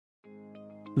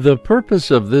The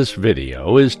purpose of this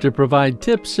video is to provide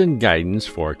tips and guidance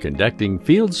for conducting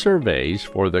field surveys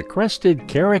for the Crested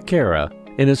Caracara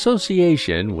in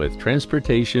association with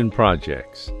transportation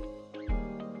projects.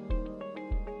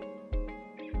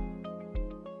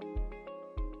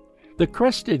 The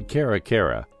Crested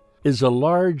Caracara is a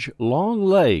large,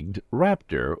 long-legged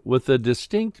raptor with a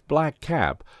distinct black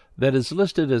cap that is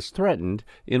listed as threatened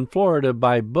in Florida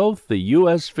by both the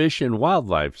U.S. Fish and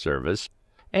Wildlife Service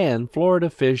and Florida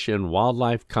Fish and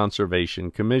Wildlife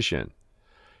Conservation Commission.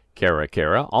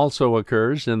 Caracara also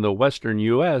occurs in the western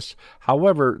U.S.,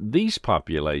 however, these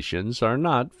populations are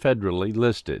not federally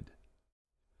listed.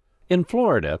 In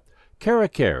Florida,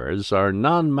 caracaras are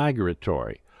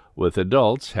non-migratory, with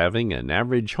adults having an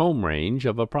average home range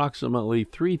of approximately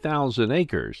 3,000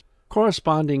 acres,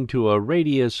 corresponding to a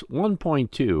radius 1.2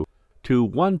 to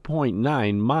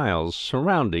 1.9 miles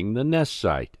surrounding the nest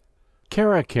site.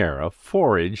 Caracara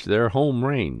forage their home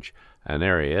range, an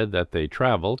area that they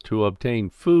travel to obtain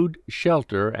food,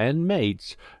 shelter, and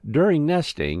mates during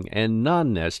nesting and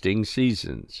non-nesting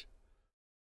seasons.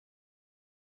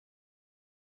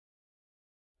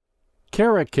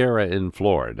 Caracara in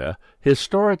Florida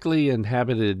historically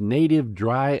inhabited native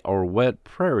dry or wet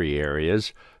prairie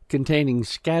areas containing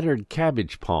scattered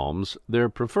cabbage palms, their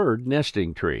preferred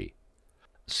nesting tree.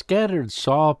 Scattered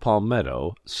saw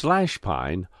palmetto, slash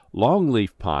pine,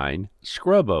 longleaf pine,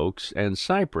 scrub oaks, and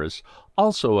cypress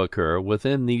also occur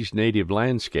within these native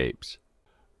landscapes.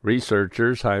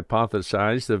 Researchers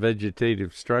hypothesize the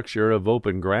vegetative structure of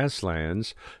open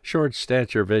grasslands, short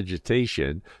stature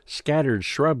vegetation, scattered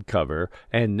shrub cover,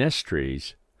 and nest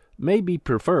trees may be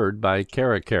preferred by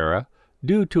caracara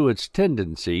due to its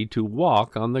tendency to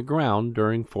walk on the ground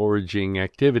during foraging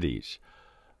activities.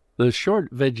 The short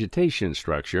vegetation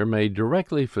structure may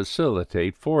directly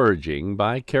facilitate foraging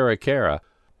by caracara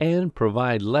and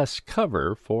provide less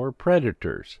cover for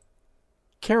predators.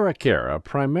 Caracara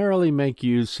primarily make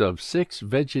use of 6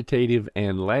 vegetative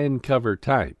and land cover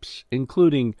types,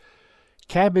 including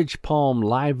cabbage palm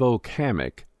live oak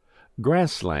hammock,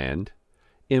 grassland,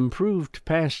 improved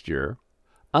pasture,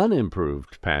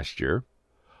 unimproved pasture,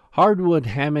 hardwood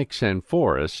hammocks and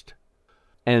forest,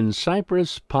 and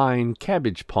cypress pine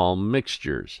cabbage palm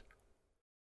mixtures.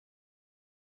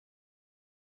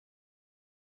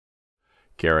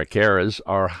 Caracaras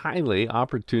are highly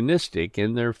opportunistic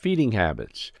in their feeding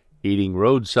habits, eating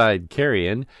roadside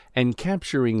carrion and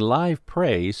capturing live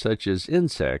prey such as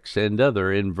insects and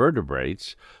other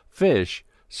invertebrates, fish,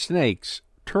 snakes,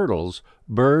 turtles,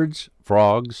 birds,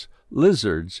 frogs,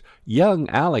 lizards, young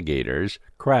alligators,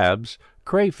 crabs,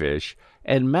 crayfish,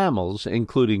 and mammals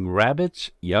including rabbits,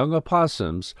 young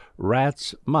opossums,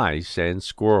 rats, mice, and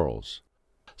squirrels.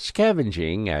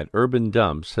 Scavenging at urban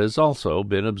dumps has also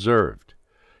been observed.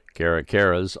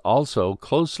 Caracaras also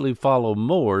closely follow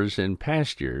mowers in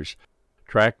pastures,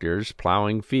 tractors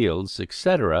plowing fields,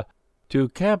 etc., to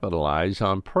capitalize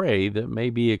on prey that may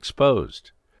be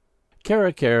exposed.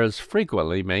 Caracaras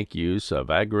frequently make use of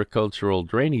agricultural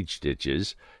drainage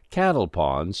ditches, cattle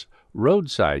ponds,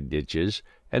 roadside ditches,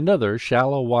 and other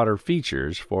shallow water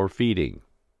features for feeding.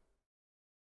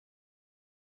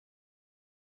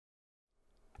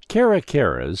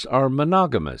 Caracaras are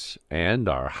monogamous and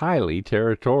are highly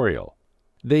territorial.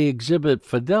 They exhibit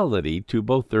fidelity to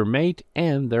both their mate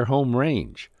and their home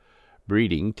range.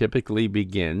 Breeding typically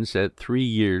begins at 3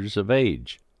 years of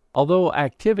age. Although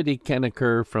activity can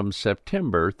occur from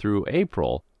September through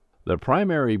April, the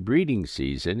primary breeding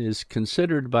season is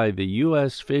considered by the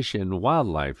U.S. Fish and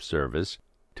Wildlife Service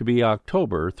to be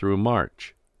October through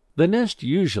March. The nest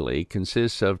usually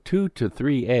consists of 2 to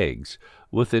 3 eggs,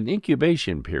 with an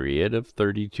incubation period of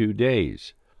 32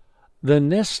 days. The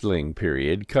nestling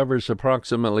period covers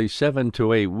approximately 7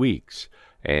 to 8 weeks,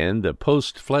 and the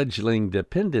post-fledgling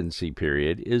dependency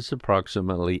period is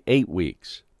approximately 8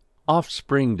 weeks.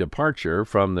 Offspring departure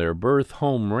from their birth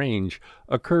home range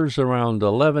occurs around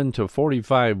 11 to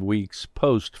 45 weeks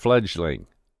post-fledgling.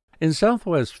 In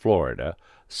southwest Florida,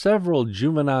 several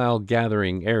juvenile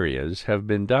gathering areas have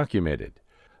been documented.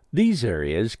 These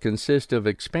areas consist of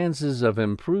expanses of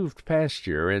improved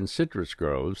pasture and citrus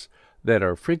groves that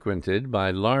are frequented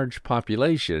by large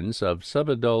populations of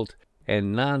subadult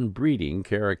and non-breeding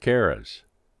caracaras.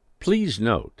 Please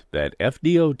note that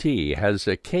FDOT has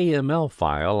a KML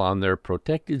file on their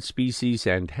Protected Species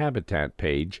and Habitat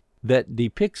page that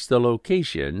depicts the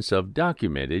locations of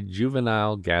documented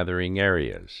juvenile gathering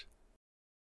areas.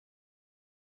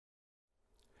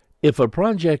 If a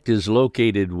project is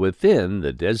located within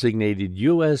the designated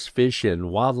U.S. Fish and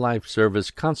Wildlife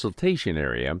Service consultation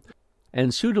area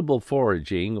and suitable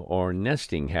foraging or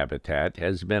nesting habitat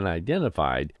has been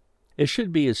identified, It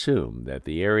should be assumed that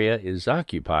the area is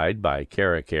occupied by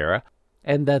Caracara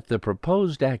and that the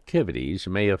proposed activities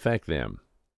may affect them.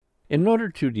 In order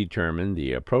to determine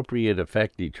the appropriate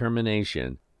effect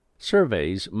determination,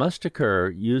 surveys must occur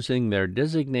using their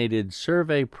designated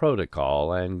survey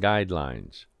protocol and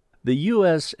guidelines. The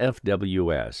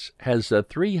USFWS has a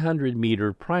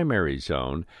 300-meter primary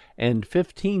zone and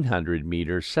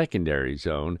 1,500-meter secondary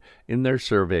zone in their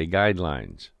survey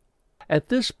guidelines. At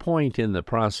this point in the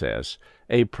process,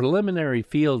 a preliminary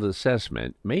field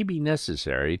assessment may be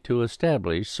necessary to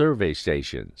establish survey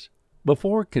stations.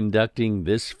 Before conducting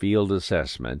this field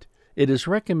assessment, it is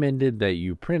recommended that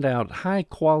you print out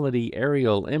high-quality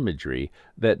aerial imagery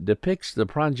that depicts the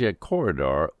project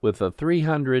corridor with a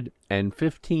 300 and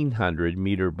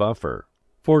 1,500-meter buffer.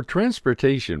 For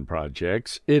transportation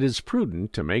projects, it is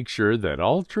prudent to make sure that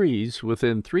all trees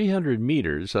within 300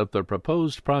 meters of the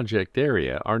proposed project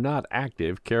area are not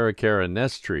active Caracara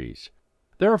nest trees.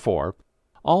 Therefore,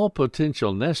 all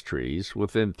potential nest trees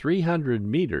within 300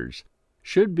 meters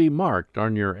should be marked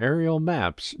on your aerial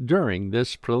maps during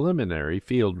this preliminary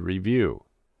field review.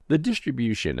 The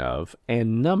distribution of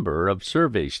and number of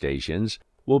survey stations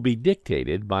will be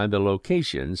dictated by the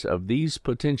locations of these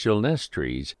potential nest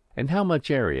trees and how much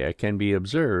area can be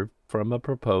observed from a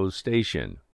proposed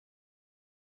station.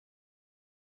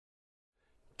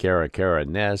 Caracara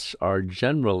nests are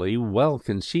generally well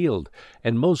concealed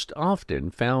and most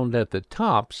often found at the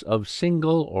tops of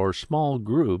single or small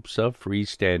groups of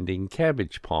freestanding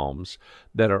cabbage palms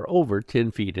that are over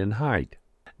 10 feet in height.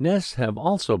 Nests have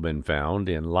also been found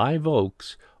in live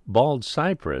oaks, bald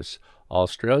cypress,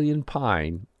 Australian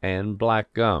pine, and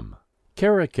black gum.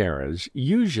 Caracaras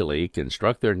usually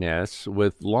construct their nests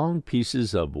with long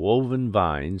pieces of woven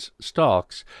vines,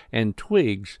 stalks, and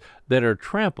twigs that are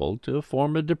trampled to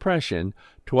form a depression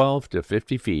 12 to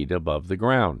 50 feet above the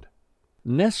ground.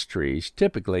 Nest trees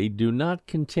typically do not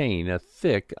contain a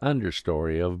thick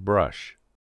understory of brush.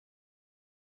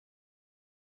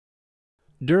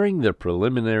 During the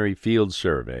preliminary field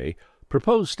survey,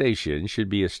 proposed stations should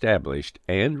be established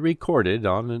and recorded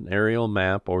on an aerial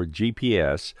map or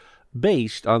GPS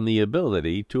based on the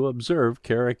ability to observe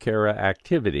Caracara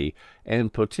activity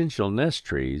and potential nest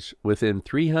trees within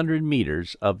 300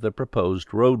 meters of the proposed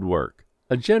roadwork.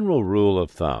 A general rule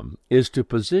of thumb is to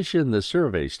position the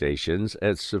survey stations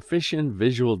at sufficient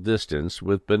visual distance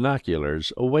with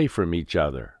binoculars away from each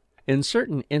other. In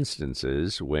certain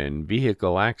instances, when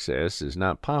vehicle access is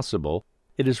not possible,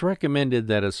 it is recommended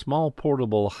that a small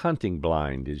portable hunting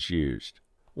blind is used.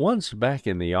 Once back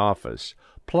in the office,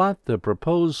 plot the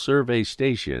proposed survey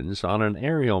stations on an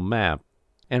aerial map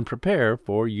and prepare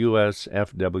for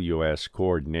USFWS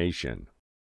coordination.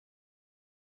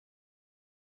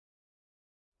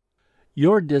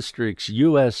 Your district's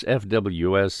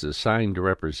USFWS assigned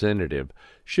representative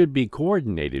should be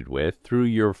coordinated with through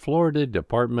your Florida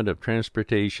Department of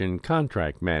Transportation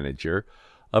contract manager,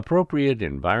 appropriate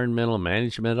Environmental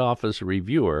Management Office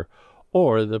reviewer,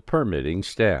 or the permitting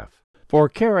staff. For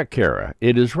Caracara,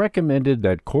 it is recommended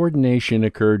that coordination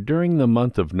occur during the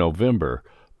month of November,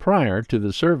 prior to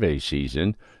the survey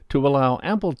season, to allow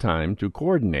ample time to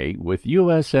coordinate with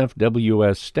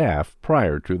USFWS staff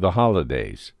prior to the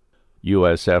holidays.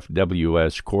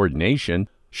 USFWS coordination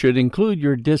should include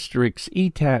your district's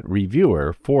ETAT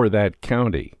reviewer for that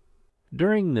county.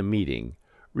 During the meeting,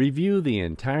 review the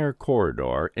entire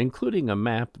corridor, including a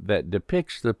map that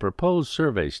depicts the proposed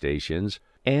survey stations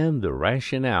and the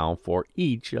rationale for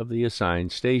each of the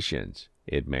assigned stations.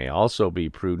 It may also be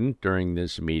prudent during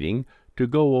this meeting to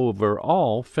go over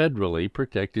all federally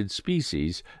protected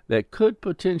species that could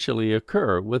potentially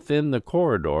occur within the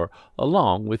corridor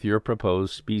along with your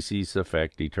proposed species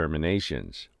effect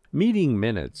determinations. Meeting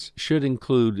minutes should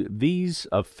include these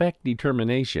effect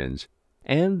determinations,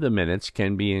 and the minutes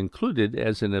can be included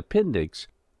as an appendix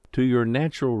to your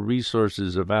natural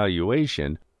resources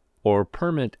evaluation or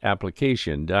permit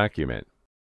application document.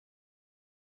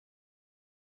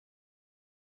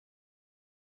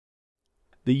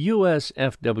 The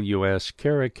USFWS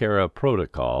Caracara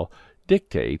Protocol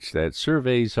dictates that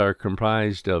surveys are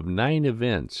comprised of 9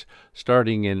 events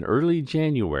starting in early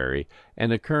January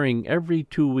and occurring every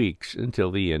 2 weeks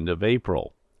until the end of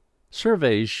April.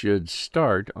 Surveys should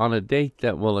start on a date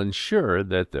that will ensure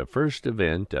that the first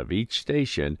event of each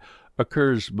station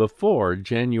occurs before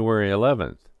January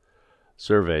 11th.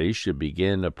 Surveys should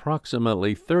begin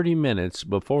approximately 30 minutes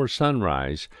before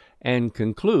sunrise and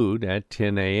conclude at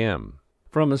 10 a.m.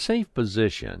 From a safe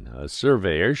position, a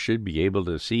surveyor should be able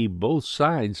to see both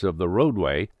sides of the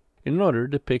roadway in order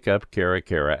to pick up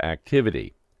Caracara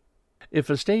activity. If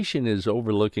a station is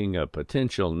overlooking a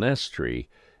potential nest tree,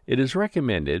 It is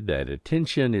recommended that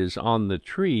attention is on the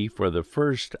tree for the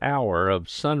first hour of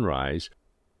sunrise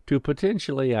to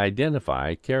potentially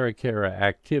identify Caracara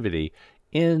activity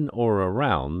in or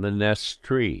around the nest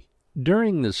tree.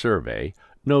 During the survey,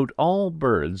 note all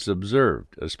birds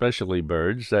observed, especially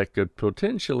birds that could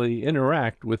potentially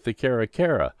interact with the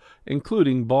Caracara,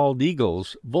 including bald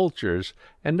eagles, vultures,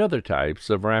 and other types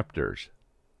of raptors.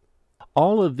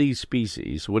 All of these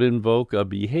species would invoke a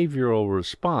behavioral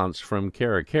response from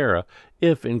Caracara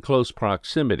if in close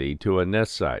proximity to a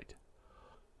nest site.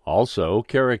 Also,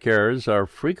 caracaras are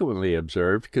frequently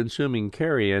observed consuming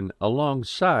carrion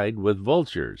alongside with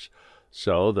vultures,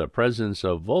 so the presence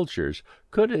of vultures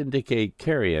could indicate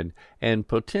carrion and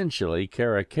potentially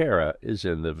Caracara is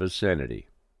in the vicinity.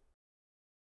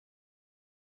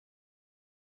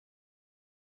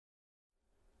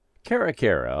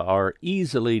 Caracara are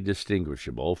easily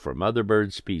distinguishable from other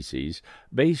bird species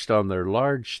based on their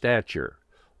large stature,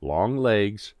 long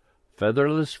legs,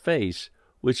 featherless face,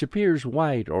 which appears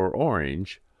white or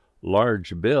orange,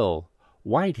 large bill,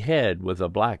 white head with a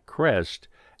black crest,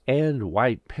 and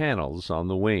white panels on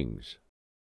the wings.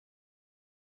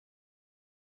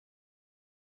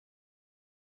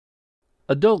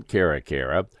 Adult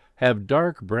Caracara have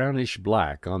dark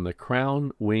brownish-black on the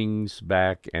crown, wings,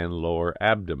 back, and lower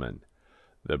abdomen.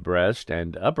 The breast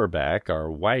and upper back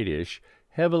are whitish,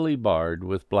 heavily barred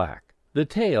with black. The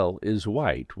tail is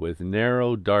white with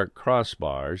narrow dark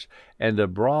crossbars and a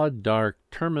broad dark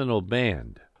terminal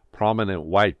band. Prominent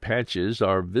white patches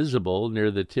are visible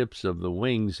near the tips of the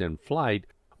wings in flight,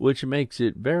 which makes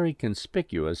it very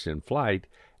conspicuous in flight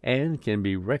and can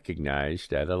be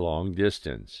recognized at a long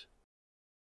distance.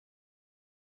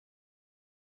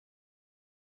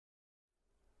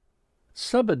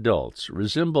 Subadults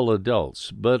resemble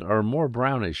adults but are more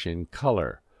brownish in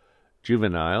color.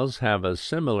 Juveniles have a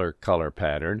similar color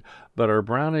pattern but are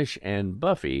brownish and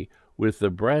buffy, with the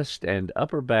breast and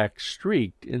upper back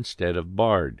streaked instead of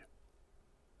barred.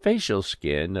 Facial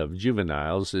skin of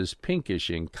juveniles is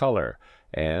pinkish in color,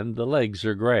 and the legs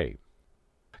are gray.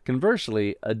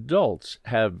 Conversely, adults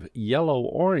have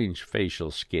yellow-orange facial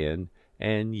skin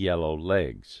and yellow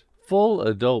legs. Full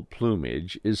adult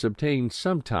plumage is obtained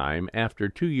sometime after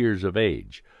 2 years of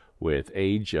age, with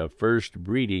age of first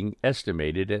breeding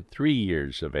estimated at 3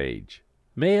 years of age.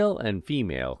 Male and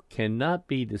female cannot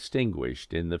be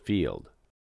distinguished in the field.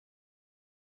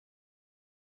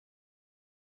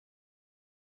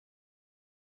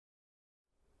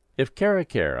 If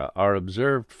Caracara are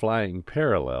observed flying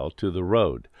parallel to the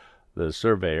road, the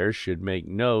surveyor should make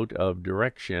note of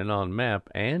direction on map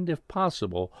and, if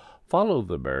possible, follow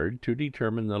the bird to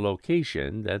determine the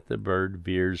location that the bird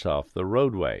veers off the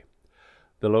roadway.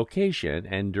 The location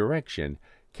and direction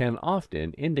can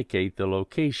often indicate the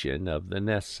location of the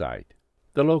nest site.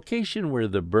 The location where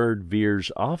the bird veers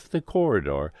off the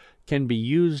corridor can be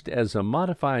used as a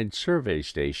modified survey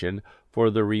station for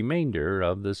the remainder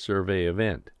of the survey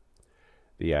event.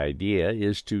 The idea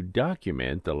is to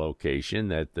document the location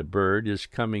that the bird is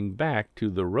coming back to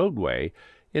the roadway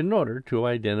in order to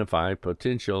identify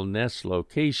potential nest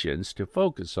locations to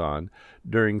focus on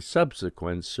during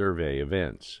subsequent survey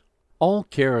events. All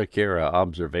Caracara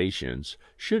observations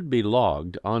should be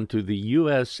logged onto the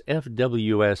U.S.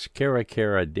 FWS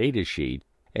Caracara datasheet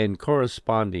and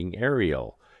corresponding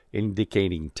aerial,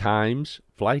 indicating times,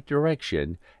 flight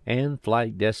direction, and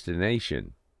flight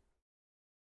destination.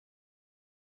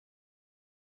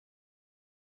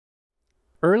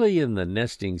 Early in the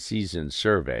nesting season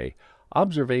survey,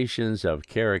 observations of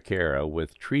Caracara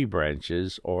with tree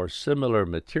branches or similar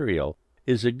material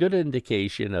is a good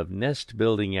indication of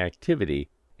nest-building activity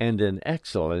and an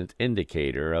excellent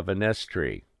indicator of a nest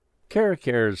tree.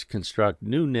 Caracaras construct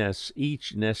new nests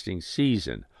each nesting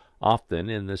season, often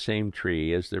in the same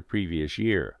tree as the previous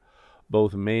year.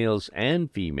 Both males and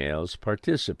females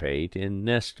participate in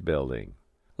nest building.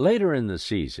 Later in the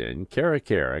season,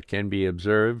 Caracara can be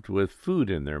observed with food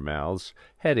in their mouths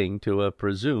heading to a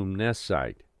presumed nest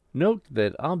site. Note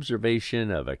that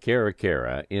observation of a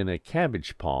Caracara in a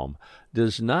cabbage palm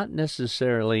does not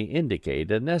necessarily indicate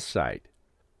a nest site.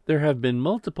 There have been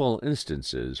multiple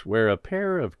instances where a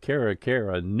pair of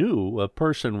Caracara knew a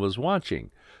person was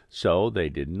watching, so they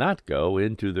did not go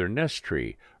into their nest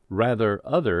tree, rather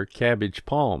other cabbage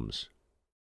palms.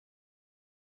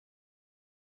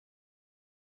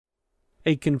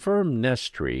 A confirmed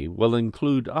nest tree will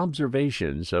include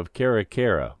observations of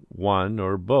Caracara, one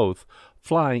or both,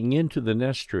 flying into the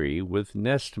nest tree with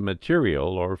nest material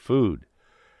or food.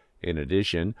 In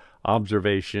addition,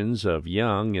 observations of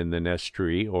young in the nest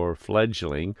tree or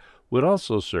fledgling would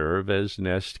also serve as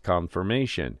nest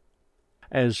confirmation.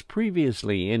 As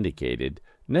previously indicated,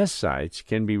 Nest sites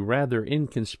can be rather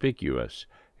inconspicuous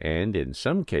and, in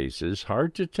some cases,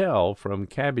 hard to tell from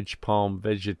cabbage palm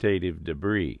vegetative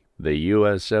debris. The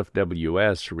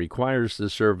USFWS requires the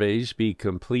surveys be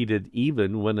completed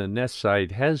even when a nest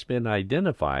site has been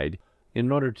identified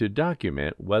in order to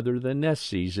document whether the nest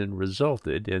season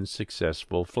resulted in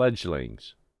successful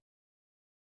fledglings.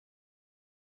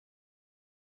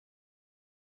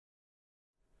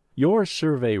 Your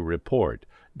survey report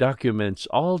documents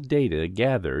all data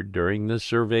gathered during the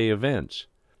survey events.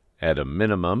 At a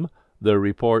minimum, the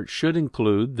report should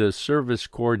include the service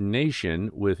coordination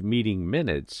with meeting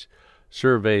minutes,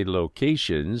 survey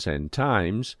locations and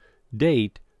times,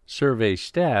 date, survey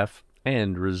staff,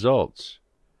 and results.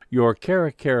 Your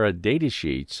Caracara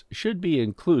datasheets should be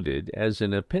included as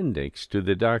an appendix to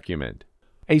the document.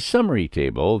 A summary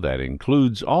table that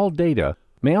includes all data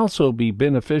may also be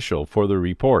beneficial for the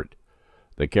report.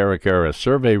 The Caracara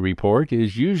survey report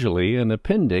is usually an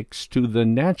appendix to the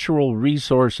natural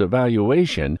resource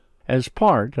evaluation as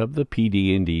part of the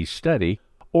PD&D study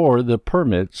or the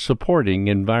permit supporting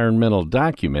environmental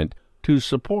document to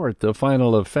support the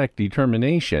final effect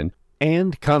determination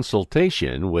and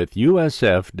consultation with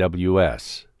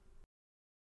USFWS.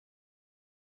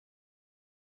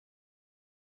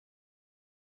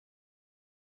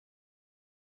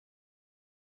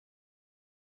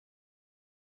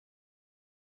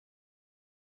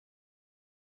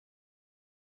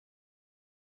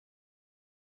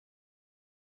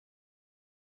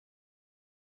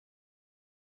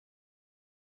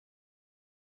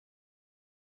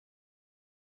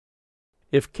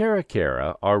 If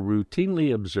Caracara are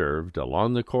routinely observed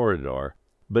along the corridor,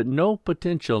 but no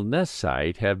potential nest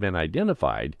site have been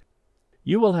identified,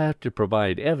 you will have to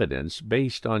provide evidence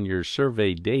based on your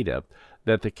survey data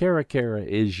that the Caracara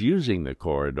is using the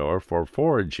corridor for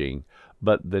foraging,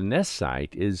 but the nest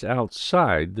site is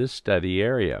outside the study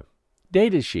area.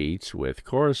 Datasheets with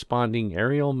corresponding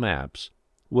aerial maps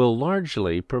will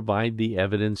largely provide the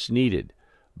evidence needed,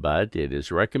 but it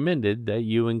is recommended that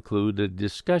you include a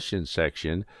discussion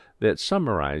section that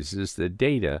summarizes the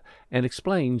data and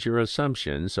explains your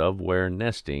assumptions of where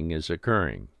nesting is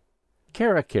occurring.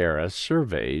 Caracara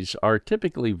surveys are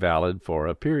typically valid for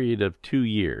a period of 2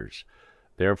 years.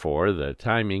 Therefore, the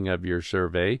timing of your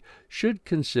survey should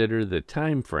consider the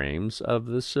time frames of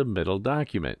the submittal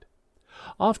document.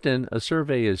 Often, a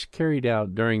survey is carried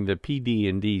out during the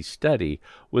PD&D study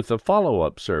with a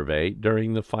follow-up survey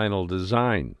during the final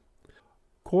design.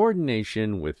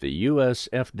 Coordination with the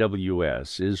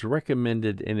USFWS is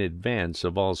recommended in advance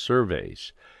of all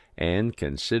surveys, and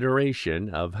consideration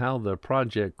of how the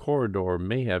project corridor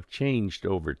may have changed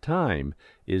over time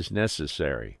is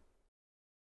necessary.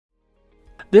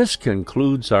 This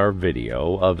concludes our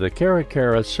video of the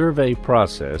Caracara survey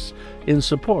process in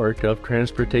support of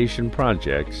transportation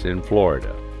projects in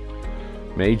Florida.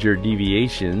 Major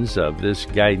deviations of this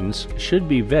guidance should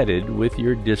be vetted with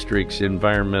your district's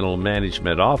environmental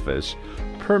management office,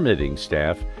 permitting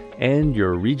staff, and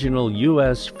your regional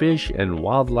U.S. Fish and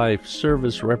Wildlife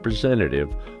Service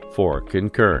representative for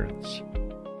concurrence.